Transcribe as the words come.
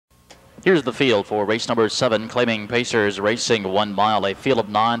Here's the field for race number 7, claiming Pacers, racing 1 mile, a field of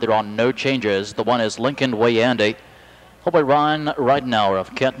 9. There are no changes. The one is Lincoln Way Andy, owned by Ron Ridenauer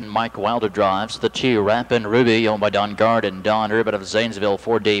of Kent and Mike Wilder drives. The 2, Rappin' Ruby, owned by Don Gard and Don Urban of Zanesville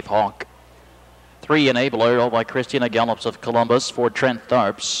for Dave Hawk. 3, Enabler, owned by Christina Gallops of Columbus for Trent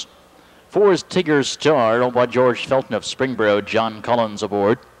Tharps. 4 is TIGGER'S Star, owned by George Felton of Springboro, John Collins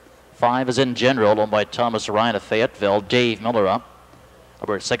aboard. 5 is In General, owned by Thomas Ryan of Fayetteville, Dave Miller up.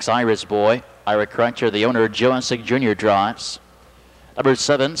 Number 6, Iris Boy, Ira Crutcher, the owner, Joe Essig Jr. drives. Number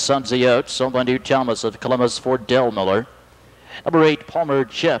 7, Sudsy Oats, owned by New Thomas of Columbus for Dell Miller. Number 8, Palmer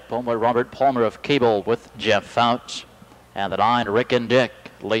Chip, owned by Robert Palmer of Cable with Jeff Fout. And the 9, Rick and Dick,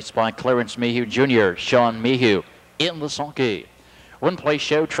 laced by Clarence Mayhew Jr., Sean Mayhew in the sulky. One place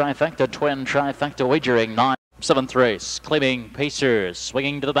show, trifecta, twin trifecta wagering, 9. 7th race, claiming Pacers,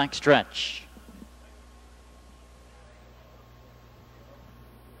 swinging to the back stretch.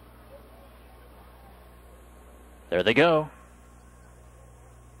 There they go.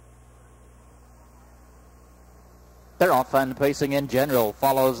 They're off and pacing. In General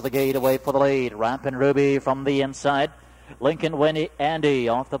follows the gate away for the lead. Rappin' Ruby from the inside. Lincoln Way Andy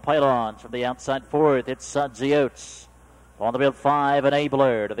off the pylons from the outside 4th. It's Sudsy Oats. On the field 5,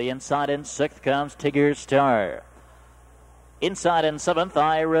 Enabler. To the inside in 6th comes TIGGER'S Star. Inside in 7th,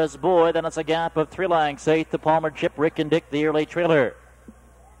 Ira's Boy. Then it's a gap of 3 lengths. 8th, the Palmer Chip, Rick and Dick, the early trailer.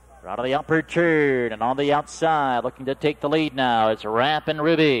 Out of the upper turn and on the outside, looking to take the lead now. It's Rappin'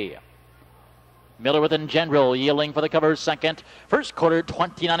 Ruby. Miller with In General, yielding for the cover 2nd. First quarter,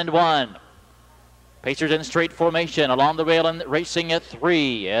 29-1. Pacers in straight formation along the rail and racing at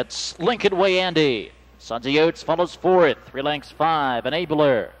 3. It's Lincoln Way Andy. Sudsy Oats follows 4th. 3 lengths 5.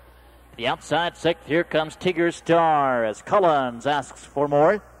 Enabler. The outside 6th. Here comes TIGGER'S Star as Collins asks for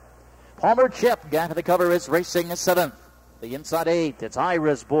more. Palmer Chip, gap of the cover, is racing 7th. The inside 8, it's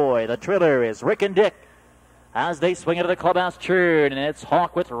Ira's Boy. The trailer is Rick and Dick as they swing into the clubhouse turn. And it's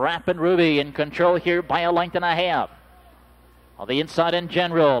Hawk with Rappin' Ruby in control here by a length and a half. On the inside, In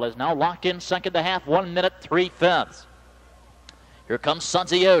General is now locked in 2nd to half, 1 minute 3/5. Here comes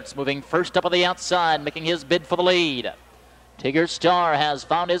Sudsy Oats moving first up on the outside, making his bid for the lead. TIGGER'S Star has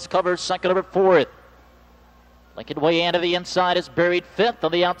found his cover 2nd over 4th. Lincoln Way Andy to the inside is buried 5th.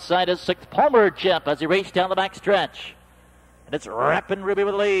 On the outside is 6th, Palmer Chip as he races down the back stretch. And it's Rappin' Ruby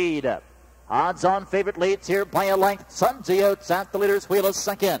with the lead. Odds-on favorite leads here by a length. Sudsy Oats at the leader's wheel is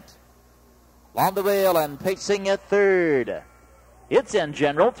 2nd. On the rail and pacing at 3rd. It's In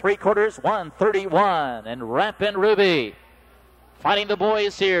General, 3/4, 1:31. And Rappin' Ruby fighting the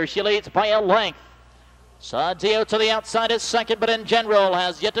boys here. She leads by a length. Sudsy Oats to the outside is 2nd, but In General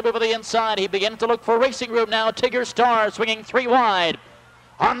has yet to move to the inside. He begins to look for racing room now. TIGGER'S Star swinging 3 wide.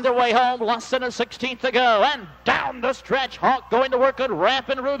 On their way home, less than a 16th to go. And down the stretch, Hawk going to work on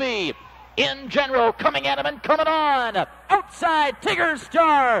Rappin' Ruby. In General coming at him and coming on. Outside, TIGGER'S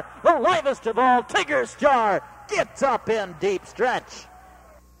Star, the livest of all. TIGGER'S Star gets up in deep stretch.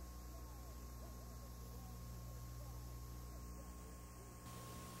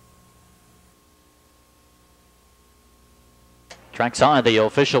 Trackside, the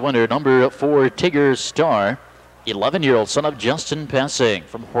official winner, number 4, TIGGER'S Star. 11-year-old son of Justin Passing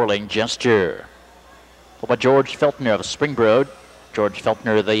from Whirling Gesture. By George Feltner of Springboro. George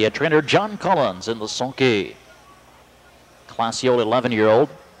Feltner, the trainer, John Collins in the sulky. Classy old 11-year-old,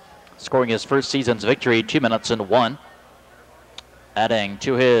 scoring his first season's victory, 2 minutes and 1. Adding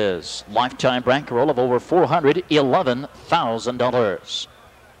to his lifetime bankroll of over $411,000.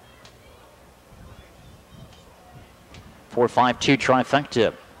 452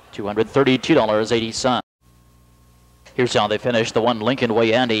 trifecta, $232.80. Here's how they finished. The 1, Lincoln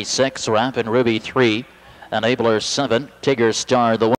Way Andy, 6, Rappin' Ruby 3, Enabler 7, TIGGER'S Star the